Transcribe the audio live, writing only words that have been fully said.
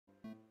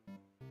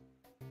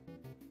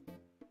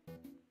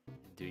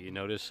Do you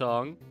know this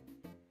song?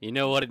 You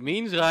know what it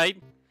means, right?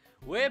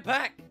 We're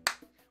back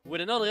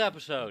with another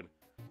episode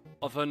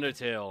of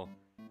Undertale.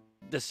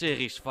 The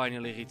series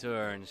finally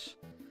returns.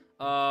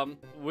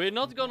 We're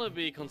not gonna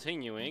be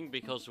continuing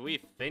because we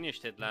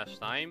finished it last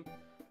time.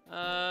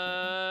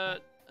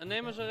 A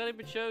name has already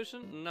been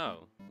chosen?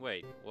 No.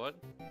 Wait, what?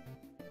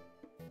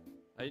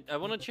 I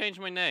wanna change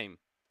my name.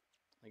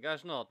 I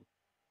guess not.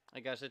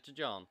 I guess it's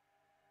John.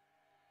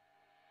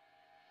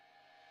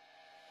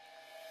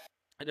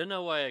 I don't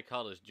know why I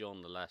called this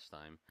John the last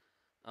time.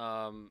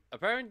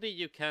 Apparently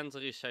you can't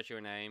reset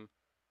your name.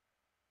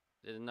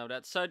 Didn't know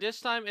that. So this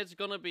time it's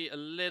gonna be a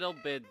little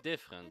bit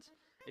different.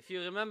 If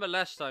you remember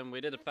last time we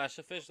did a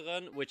pacifist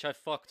run, which I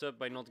fucked up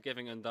by not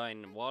giving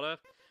Undyne water.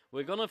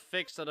 We're gonna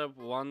fix that up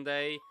one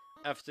day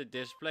after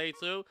this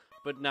playthrough.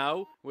 But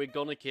now we're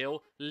gonna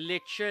kill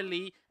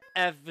literally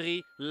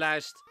every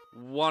last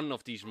one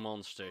of these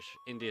monsters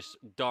in this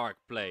dark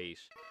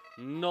place.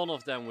 None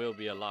of them will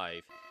be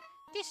alive.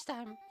 This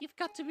time, you've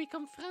got to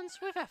become friends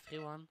with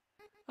everyone.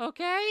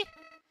 Okay?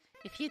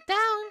 If you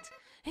don't,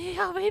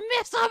 you'll be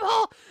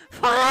miserable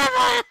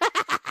forever!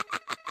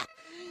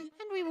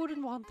 And we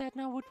wouldn't want that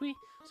now, would we?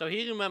 So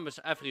he remembers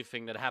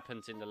everything that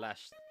happened in the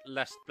last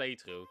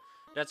playthrough.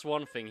 That's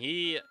one thing.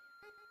 He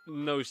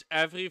knows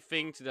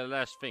everything to the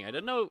last thing. I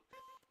don't know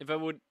if I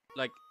would,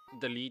 like,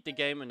 delete the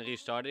game and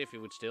restart it if he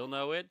would still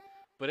know it.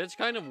 But it's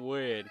kind of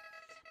weird.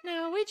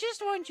 No, we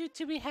just want you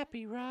to be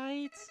happy,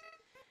 right?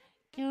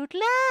 Good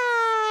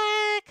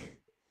luck!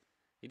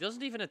 He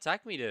doesn't even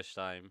attack me this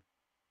time.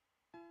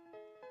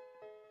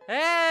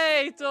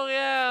 Hey,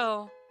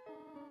 Toriel!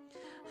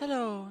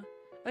 Hello.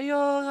 Are you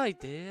alright,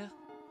 dear?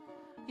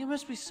 You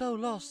must be so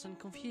lost and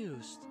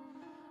confused.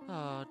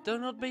 Oh, do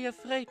not be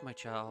afraid, my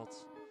child.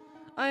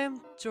 I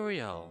am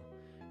Toriel,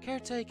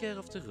 caretaker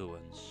of the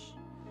ruins.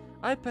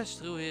 I pass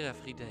through here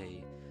every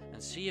day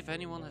and see if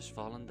anyone has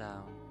fallen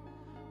down.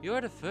 You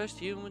are the first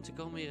human to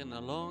come here in a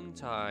long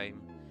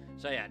time.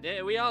 So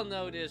yeah, we all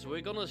know this.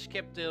 We're gonna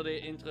skip till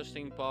the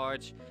interesting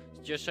parts.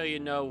 Just so you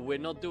know, we're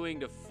not doing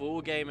the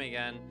full game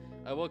again.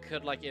 I will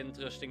cut like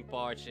interesting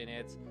parts in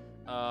it.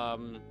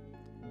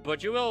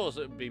 But you will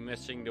also be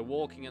missing the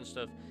walking and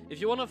stuff.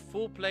 If you want a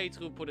full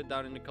playthrough, put it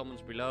down in the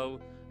comments below.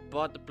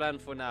 But the plan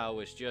for now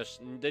is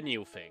just the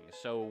new thing.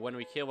 So when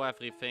we kill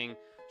everything,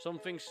 some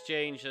things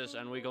changes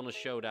and we're gonna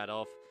show that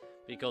off.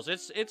 Because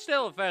it's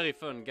still a very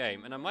fun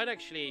game. And I might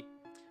actually...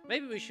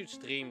 Maybe we should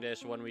stream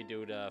this when we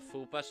do the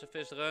full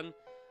pacifist run.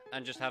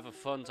 And just have a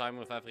fun time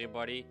with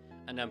everybody.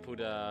 And then put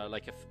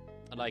like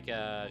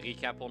a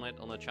recap on it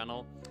on the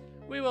channel.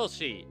 We will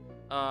see.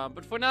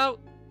 But for now,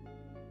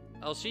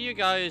 I'll see you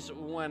guys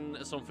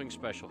when something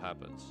special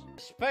happens.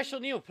 Special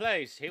new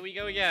place. Here we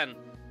go again.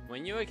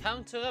 When you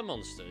encounter a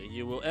monster,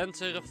 you will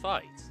enter a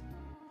fight.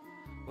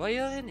 While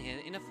you're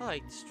in a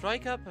fight,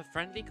 strike up a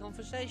friendly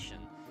conversation.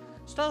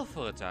 Stall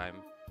for a time.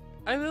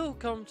 I will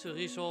come to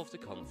resolve the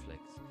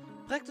conflict.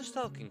 Practice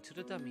talking to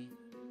the dummy.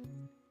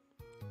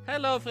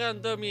 Hello,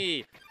 friend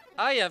dummy.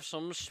 I have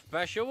some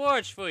special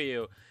words for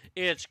you.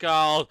 It's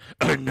called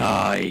a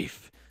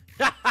knife.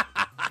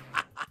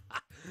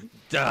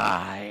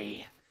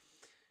 Die.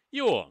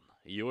 You won.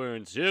 You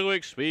earned 0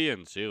 XP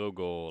and 0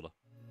 gold.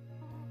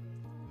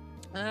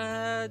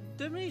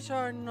 Dummies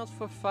are not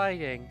for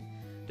fighting.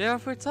 They are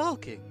for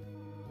talking.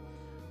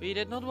 We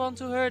did not want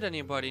to hurt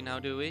anybody now,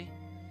 do we?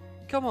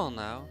 Come on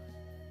now.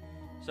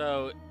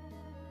 So...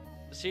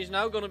 she's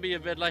now gonna be a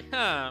bit like,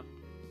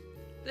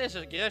 this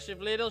aggressive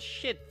little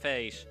shit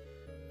face.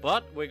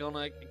 But we're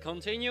gonna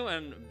continue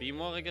and be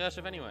more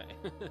aggressive anyway.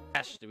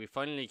 Yes, we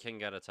finally can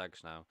get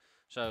attacks now.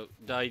 So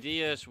the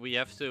idea is we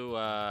have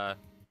to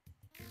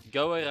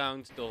go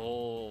around the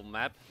whole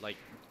map, like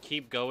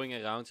keep going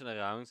around and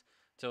around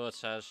till it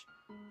says,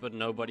 but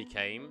nobody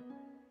came.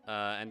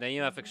 And then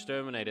you have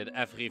exterminated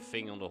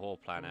everything on the whole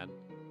planet.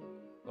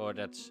 Or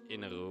that's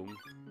in a room.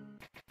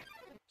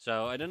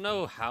 So, I don't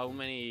know how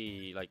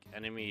many, like,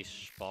 enemies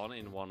spawn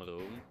in one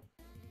room.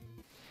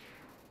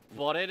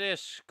 But it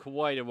is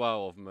quite a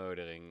while of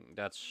murdering.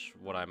 That's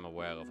what I'm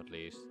aware of, at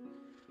least.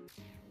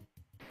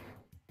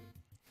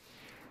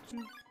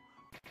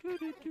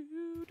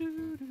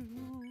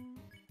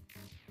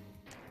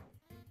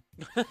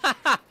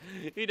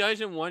 He dies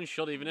in one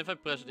shot, even if I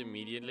press it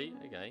immediately.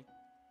 Okay.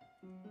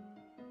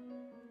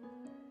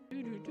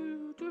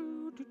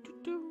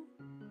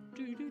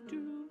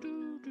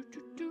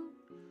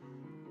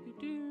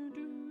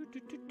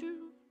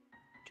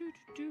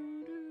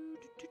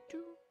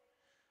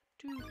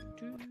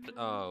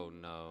 Oh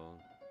no.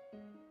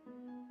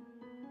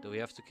 Do we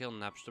have to kill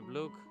Napster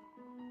Blook?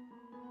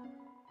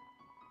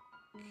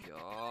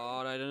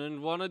 God, I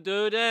didn't want to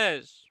do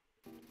this.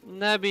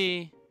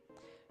 Nabby.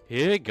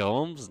 Here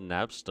comes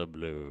Napster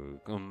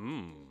Blook.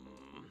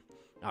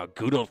 Our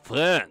good old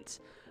friend.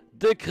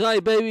 The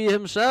crybaby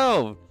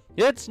himself.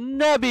 It's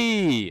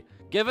Nabby.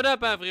 Give it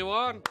up,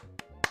 everyone.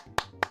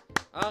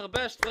 Our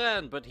best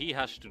friend, but he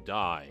has to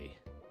die.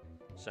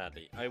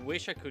 Sadly. I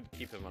wish I could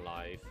keep him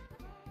alive.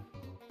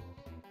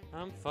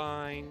 I'm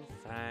fine,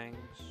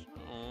 thanks.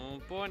 Oh,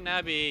 poor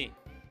Nabby.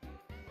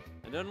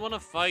 I don't want to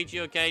fight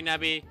you, okay,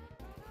 Nabby?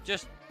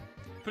 Just,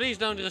 please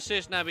don't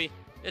resist, Nabby.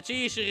 It's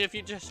easier if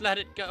you just let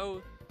it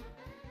go.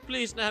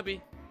 Please,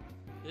 Nabby.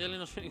 Really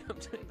not feeling up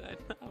to that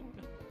now.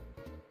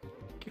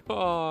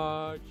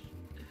 Gosh.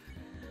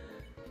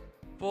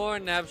 Poor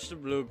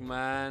Napstablook,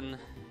 man.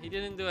 He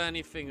didn't do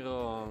anything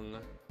wrong.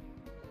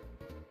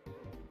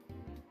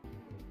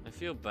 I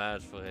feel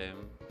bad for him.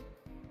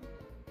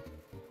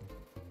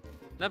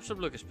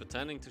 Napstablook is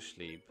pretending to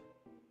sleep.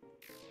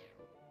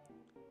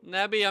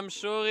 Nabby, I'm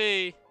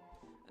sorry.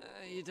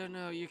 You don't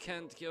know, you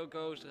can't kill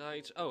ghosts,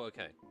 right? Oh,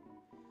 okay.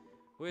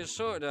 We're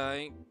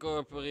sorta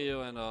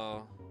corporeal and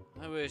all.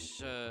 I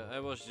wish I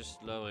was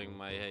just lowering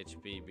my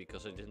HP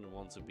because I didn't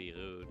want to be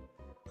rude.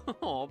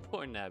 Oh,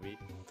 poor Nabby.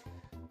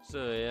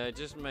 Sorry, I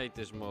just made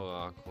this more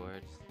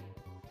awkward.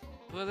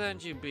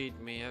 Pretend you beat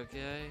me,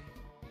 okay?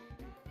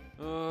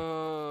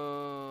 Oh.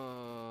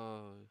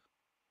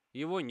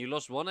 You won, you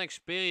lost 1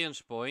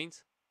 experience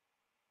point.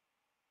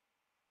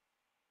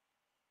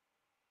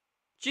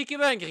 Cheeky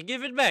wanker,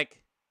 give it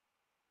back!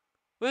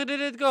 Where did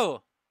it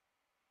go?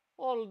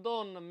 Hold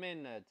on a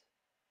minute.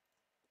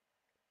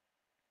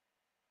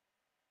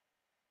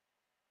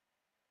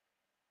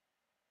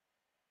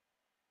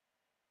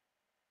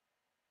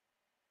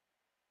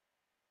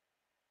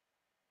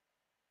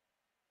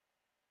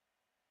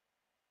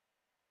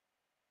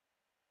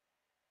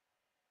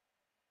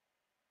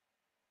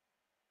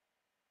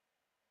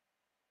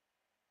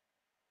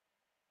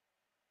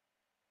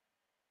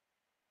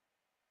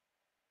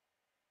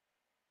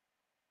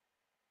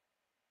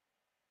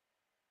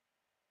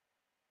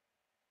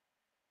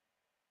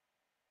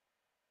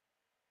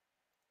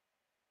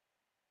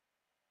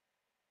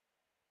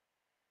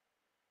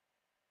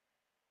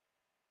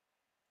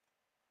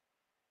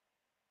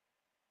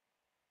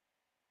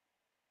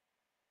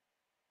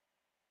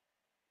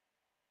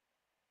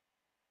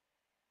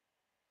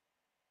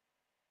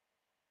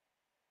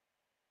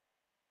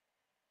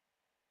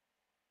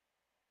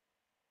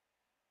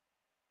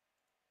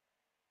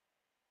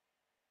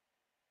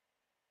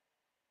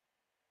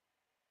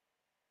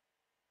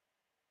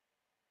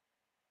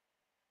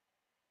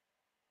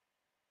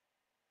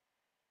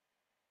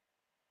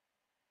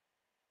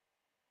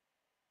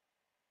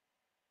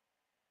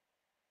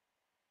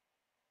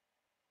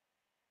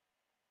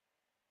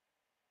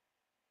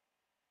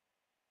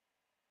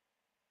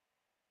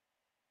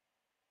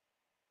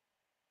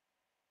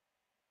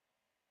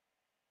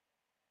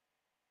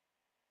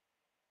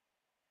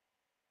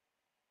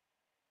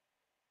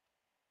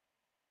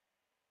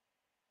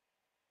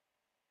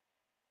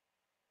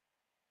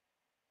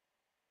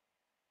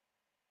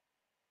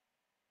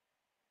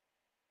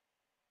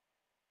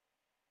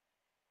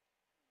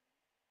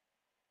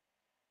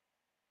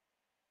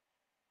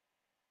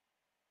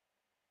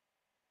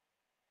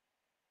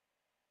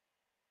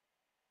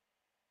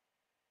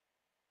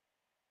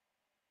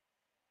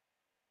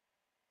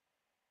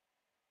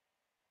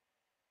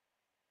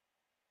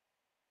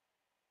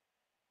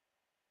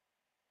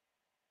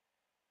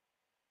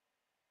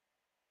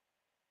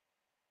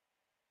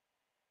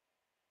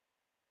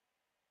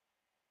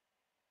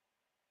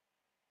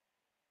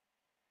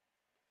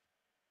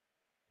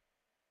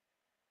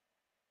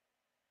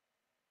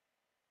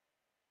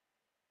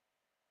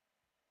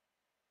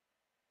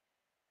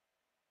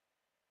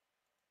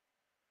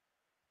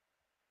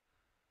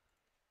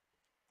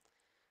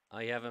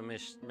 I have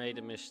made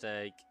a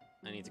mistake.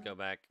 I need to go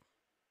back.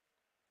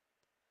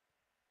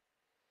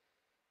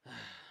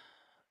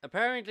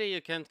 Apparently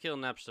you can't kill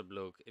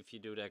Napstablook if you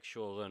do the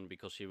actual run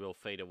because he will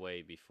fade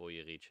away before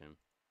you reach him.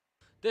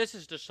 This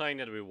is the sign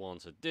that we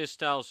wanted. This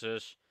tells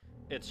us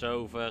it's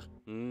over.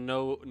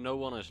 No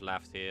one is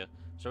left here.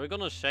 So we're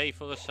gonna save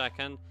for a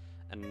second.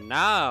 And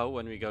now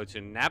when we go to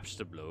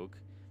Napstablook,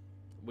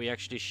 we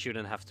actually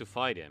shouldn't have to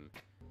fight him.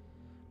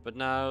 But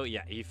now,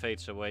 yeah, he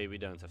fades away. We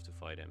don't have to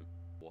fight him.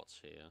 What's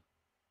here?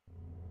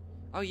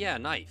 Oh yeah,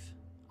 knife.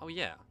 Oh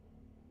yeah.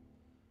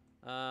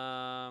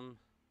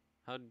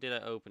 How did I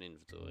open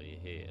inventory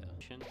here?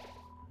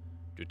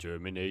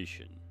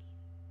 Determination.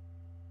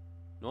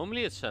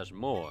 Normally it says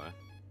more.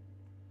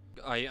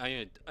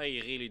 I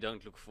really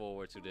don't look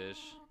forward to this.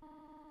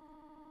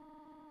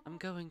 I'm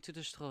going to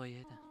destroy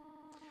it.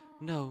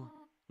 No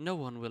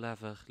one will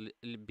ever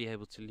be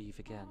able to leave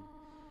again.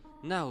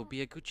 Now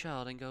be a good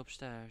child and go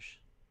upstairs.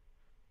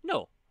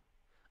 No,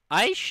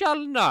 I shall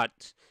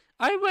not.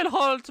 I will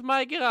hold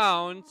my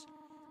ground.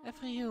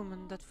 Every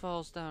human that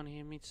falls down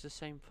here meets the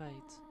same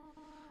fate.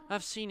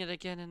 I've seen it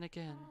again and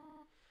again.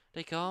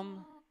 They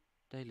come,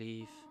 they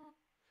leave.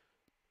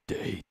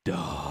 They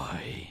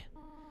die.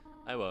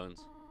 I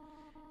won't.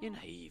 You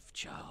naive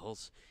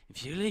child.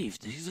 If you leave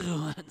these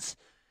ruins.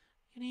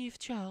 You naive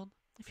child.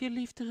 If you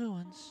leave the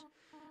ruins.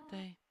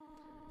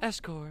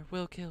 Escor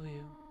will kill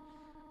you.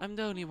 I'm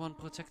the only one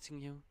protecting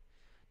you.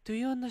 Do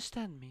you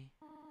understand me?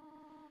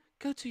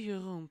 Go to your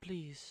room,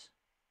 please.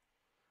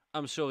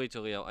 I'm sorry,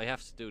 Toriel. I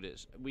have to do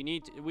this. We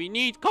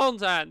need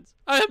content.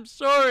 I am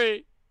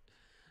sorry.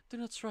 Do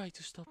not try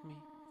to stop me.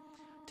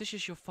 This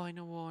is your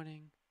final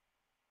warning.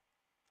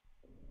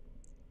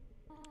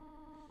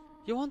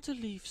 You want to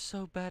leave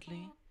so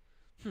badly?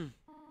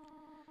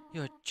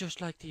 You're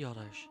just like the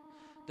others.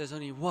 There's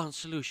only one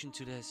solution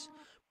to this.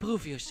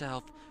 Prove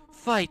yourself.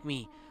 Fight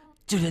me.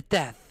 To the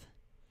death.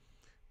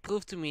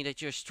 Prove to me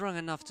that you're strong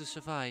enough to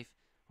survive.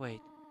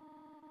 Wait.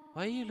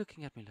 Why are you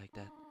looking at me like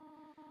that?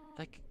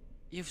 Like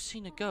you've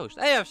seen a ghost.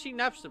 Hey, I've seen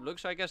Napster look,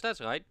 so I guess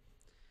that's right.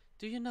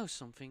 Do you know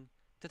something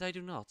that I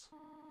do not?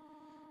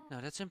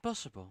 No, that's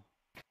impossible.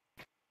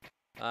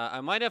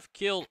 I might have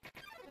killed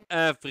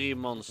every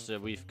monster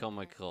we've come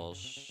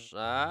across.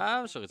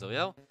 I'm sorry,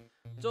 Toriel.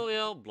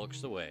 Toriel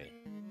blocks the way.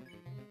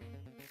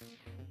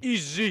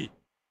 Easy.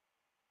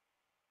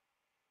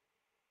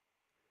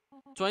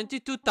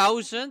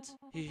 22,000?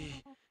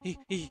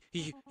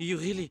 You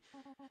really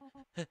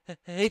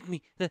hate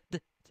me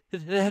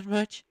that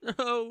much?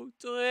 No,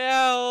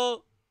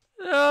 Toriel.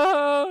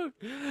 No.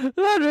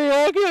 Let me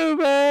hug you,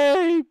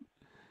 babe.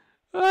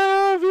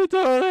 I love you,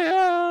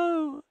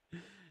 Toriel.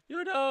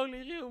 You're the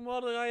only real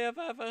mother I have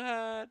ever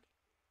had.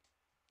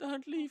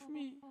 Don't leave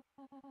me.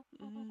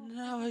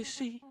 Now I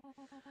see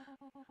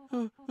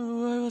who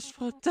I was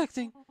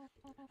protecting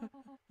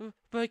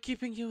by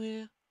keeping you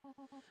here.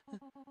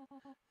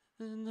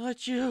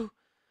 Not you.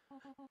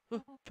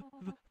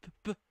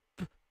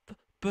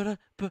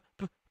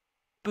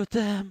 But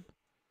them.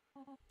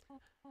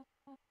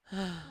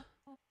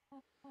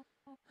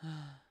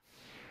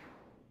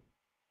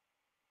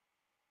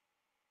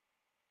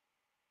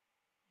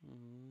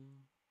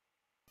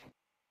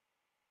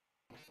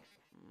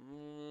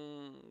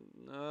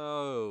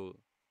 No.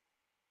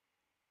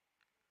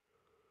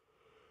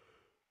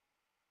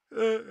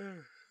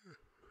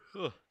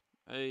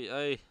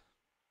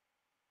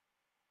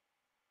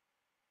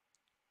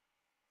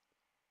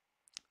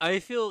 I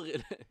feel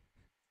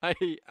I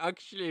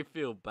actually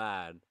feel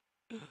bad.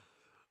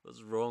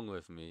 What's wrong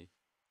with me?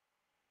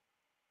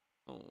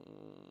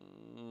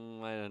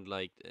 I don't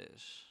like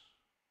this.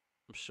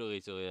 I'm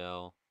sorry,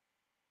 Toriel.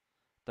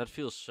 That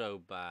feels so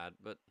bad,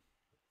 but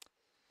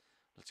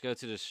let's go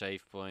to the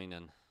save point,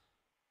 and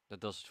that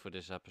does it for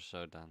this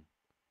episode then.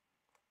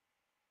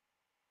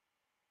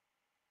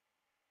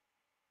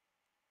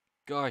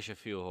 Gosh, I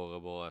feel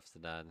horrible after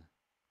that.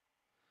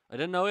 I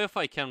don't know if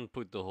I can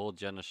put the whole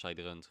genocide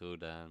run through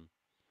then.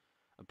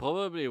 I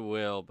probably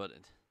will, but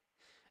it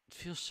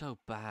feels so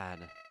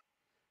bad.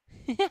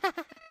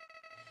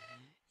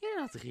 You're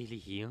not really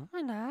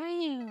human, are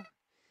you?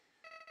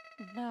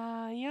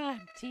 No, you're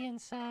empty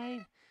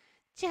inside.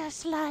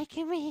 Just like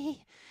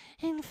me.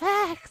 In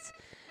fact,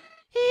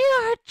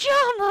 you're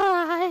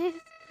John.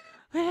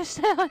 We're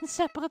still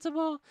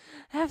inseparable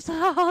after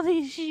all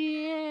these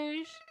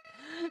years.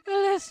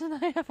 Listen,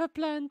 I have a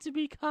plan to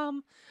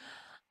become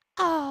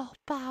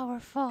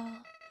all-powerful.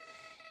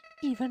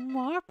 Even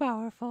more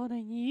powerful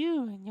than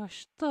you and your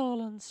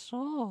stolen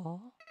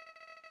soul.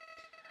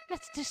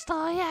 Let's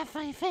destroy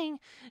everything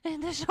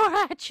in this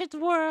wretched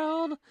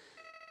world.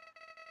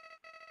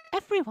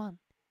 Everyone.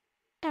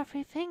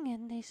 Everything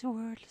in these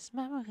wordless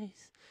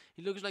memories.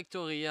 He looks like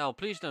Toriel.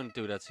 Please don't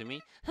do that to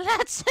me.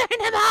 Let's turn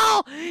them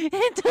all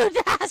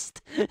into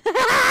dust.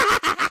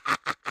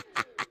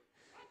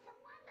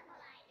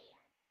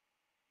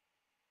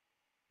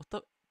 What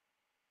the?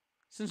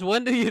 Since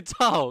when do you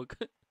talk?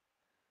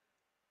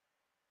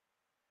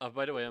 Oh,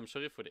 by the way, I'm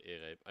sorry for the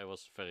ear rape. I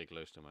was very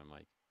close to my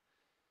mic.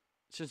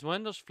 Since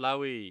when does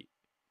Flowey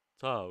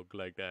talk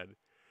like that?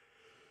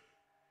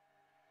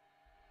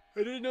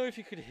 I didn't know if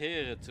you could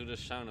hear it to the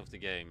sound of the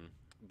game,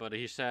 but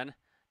he said,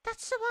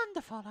 "That's a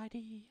wonderful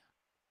idea."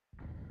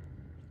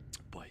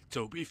 By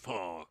Toby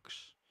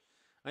Fox.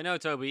 I know,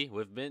 Toby.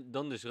 We've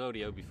done this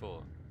rodeo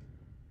before.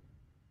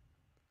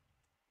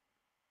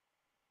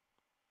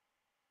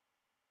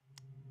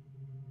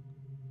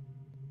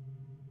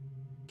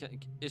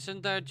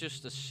 Isn't there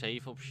just a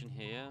save option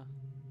here?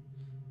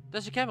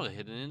 There's a camera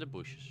hidden in the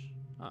bushes.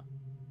 Oh.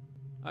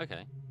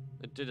 Okay.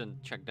 I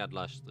didn't check that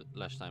last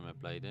time I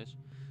played this.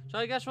 So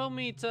I guess we'll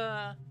meet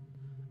a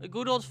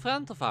good old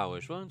friend of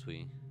ours, won't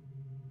we?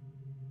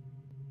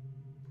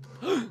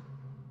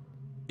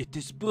 It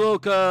is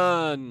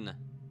broken!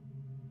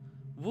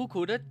 Who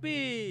could it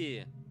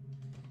be?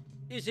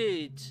 Is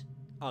it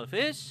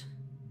Alphys?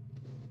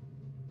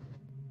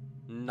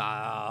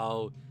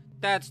 No,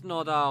 that's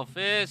not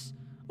Alphys.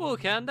 Who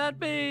can that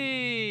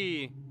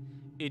be?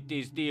 It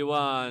is the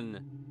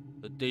one,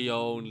 the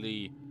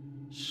only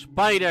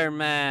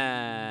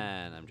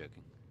Spider-Man. I'm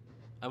joking.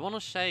 I want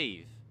to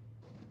save.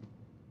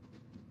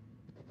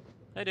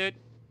 Hey dude,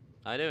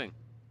 how you doing?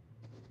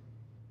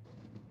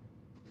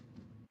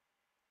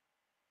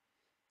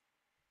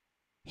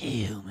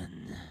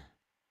 Human.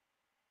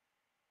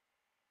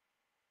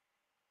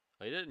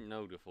 I didn't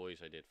know the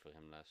voice I did for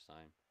him last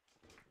time.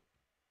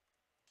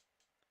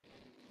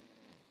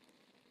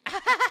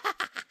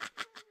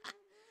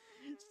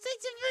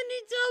 Such a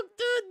funny joke,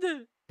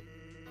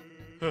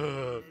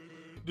 dude!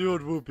 The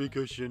old whoopee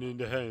cushion in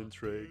the hand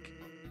trick.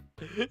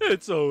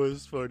 It's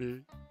always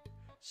funny.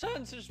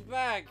 Sans is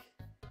back!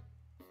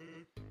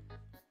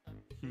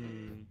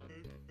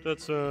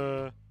 That's,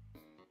 you're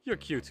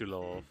cute to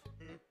love.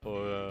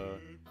 Or,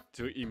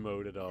 to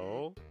emote at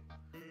all.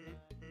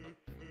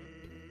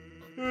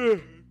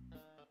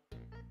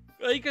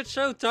 I get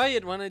so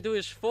tired when I do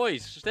his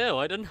voice. Still,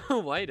 I don't know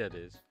why that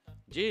is.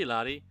 Gee,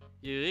 laddie,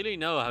 you really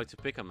know how to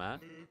pick 'em, huh?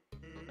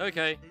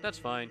 Okay, that's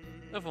fine.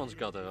 Everyone's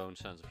got their own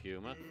sense of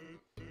humor.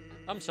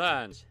 I'm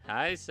Sans.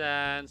 Hi,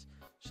 Sans.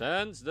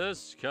 Sans the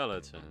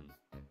skeleton.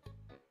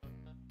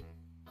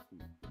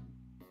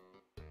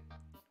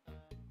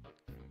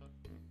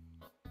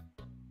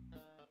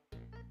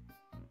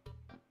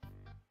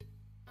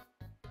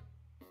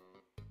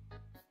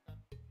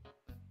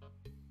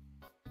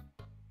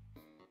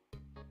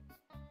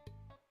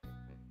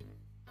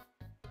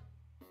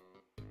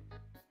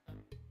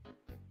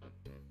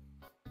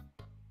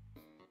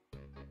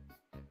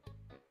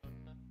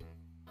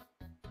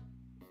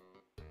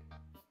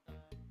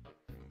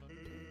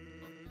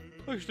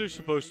 Actually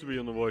supposed to be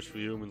on the watch for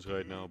humans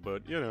right now,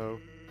 but you know,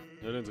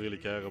 I don't really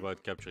care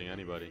about capturing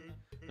anybody.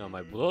 Now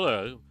my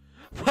brother,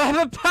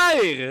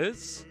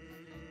 Papyrus,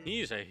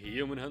 he's a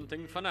human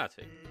hunting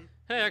fanatic.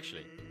 Hey,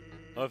 actually,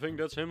 I think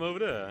that's him over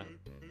there.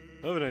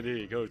 I have an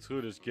idea, go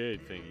through this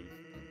gate thingy.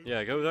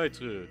 Yeah, go right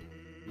through.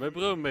 My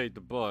bro made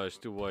the bars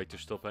too wide to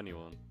stop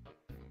anyone.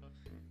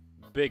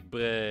 Big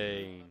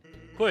brain.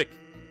 Quick!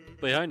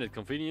 Behind that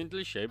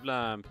conveniently shaped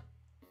lamp.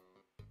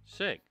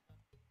 Sick.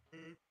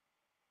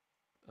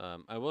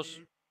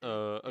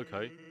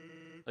 Okay.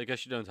 I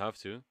guess you don't have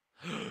to.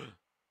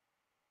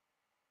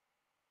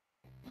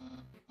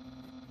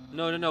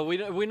 No,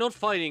 we're not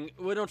fighting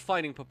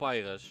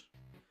Papyrus.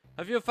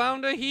 Have you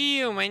found a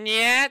human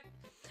yet?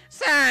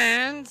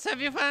 Sans,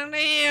 have you found a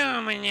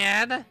human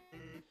yet?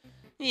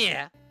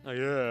 Yeah. Oh,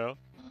 yeah.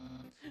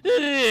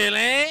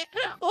 Really?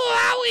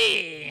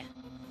 Wowie!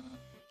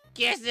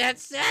 Guess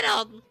that's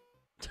settled.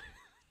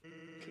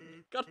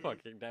 God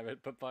fucking damn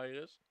it,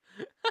 Papyrus.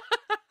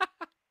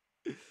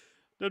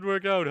 That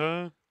worked out,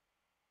 huh?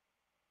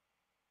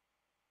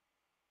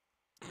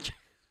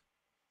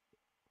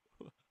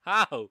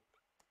 How?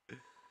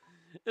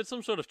 It's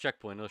some sort of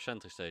checkpoint or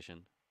sentry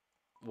station.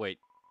 Wait.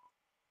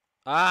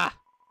 Ah!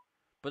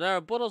 But there are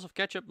bottles of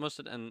ketchup,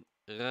 mustard, and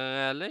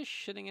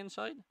relish sitting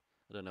inside?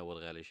 I don't know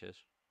what relish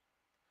is.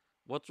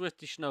 What's with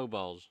the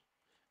snowballs?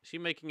 Is he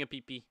making a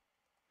pee-pee?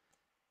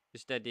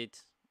 Is that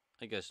it?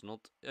 I guess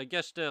not. I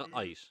guess they're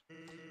ice.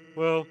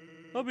 Well,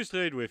 I'll be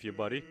straight with you,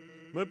 buddy.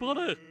 My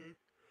brother...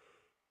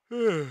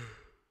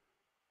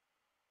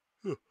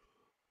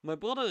 My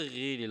brother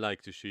really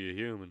liked to see a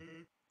human.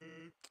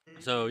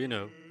 So, you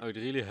know, it would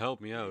really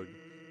help me out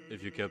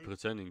if you kept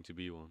pretending to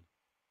be one.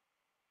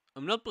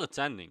 I'm not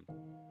pretending.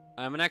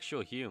 I'm an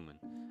actual human.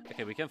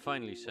 Okay, we can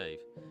finally save.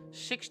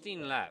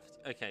 16 left.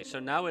 Okay,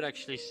 so now it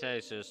actually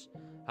says us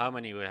how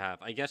many we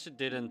have. I guess it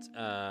didn't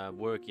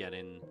work yet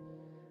in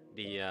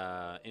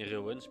the in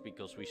Ruins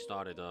because we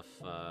started off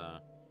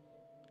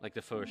like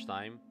the first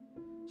time.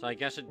 So I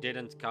guess it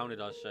didn't count it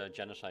as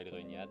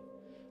genociderun yet.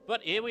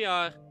 But here we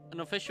are, an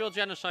official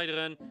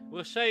genociderun.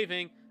 We're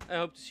saving. I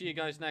hope to see you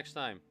guys next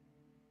time.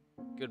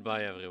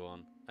 Goodbye,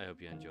 everyone. I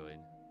hope you enjoyed.